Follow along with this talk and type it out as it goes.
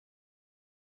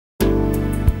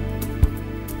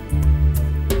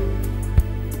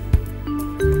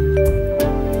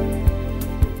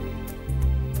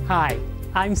Hi,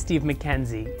 I'm Steve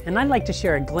McKenzie, and I'd like to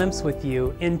share a glimpse with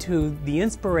you into the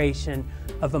inspiration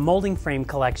of a molding frame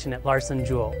collection at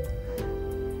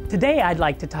Larson-Juhl. Today I'd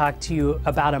like to talk to you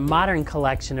about a modern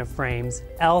collection of frames,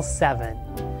 L7.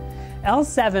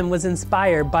 L7 was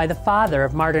inspired by the father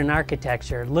of modern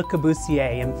architecture, Le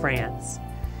Corbusier in France.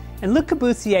 And Le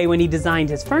Corbusier, when he designed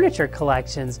his furniture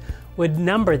collections, would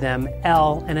number them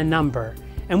L and a number.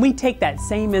 And we take that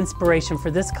same inspiration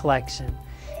for this collection.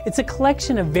 It's a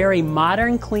collection of very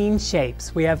modern, clean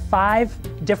shapes. We have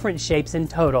 5 different shapes in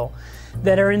total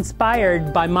that are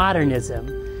inspired by modernism.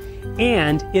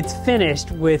 And it's finished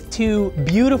with 2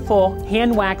 beautiful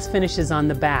hand-wax finishes on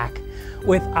the back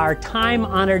with our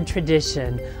time-honored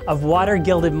tradition of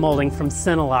water-gilded molding from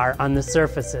Cinelar on the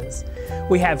surfaces.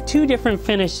 We have 2 different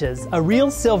finishes, a real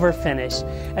silver finish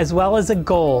as well as a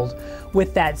gold,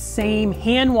 with that same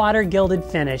hand water gilded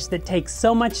finish that takes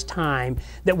so much time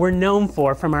that we're known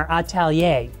for from our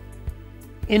atelier.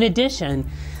 In addition,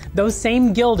 those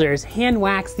same gilders hand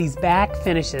wax these back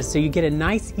finishes so you get a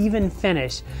nice even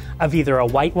finish of either a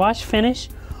whitewash finish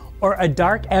or a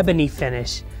dark ebony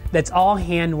finish that's all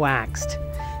hand waxed.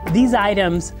 These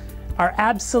items are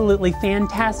absolutely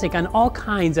fantastic on all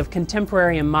kinds of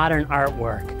contemporary and modern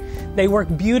artwork. They work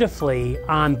beautifully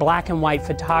on black and white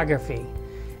photography,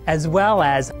 as well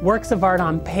as works of art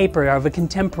on paper of a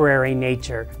contemporary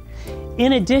nature.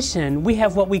 In addition, we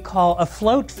have what we call a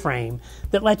float frame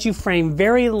that lets you frame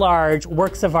very large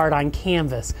works of art on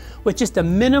canvas with just a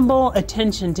minimal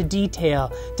attention to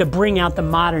detail to bring out the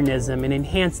modernism and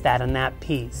enhance that in that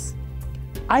piece.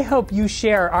 I hope you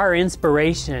share our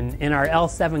inspiration in our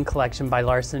L7 collection by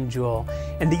Larson-Juhl,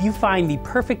 and that you find the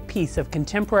perfect piece of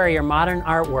contemporary or modern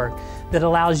artwork that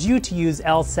allows you to use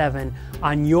L7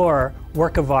 on your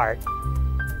work of art.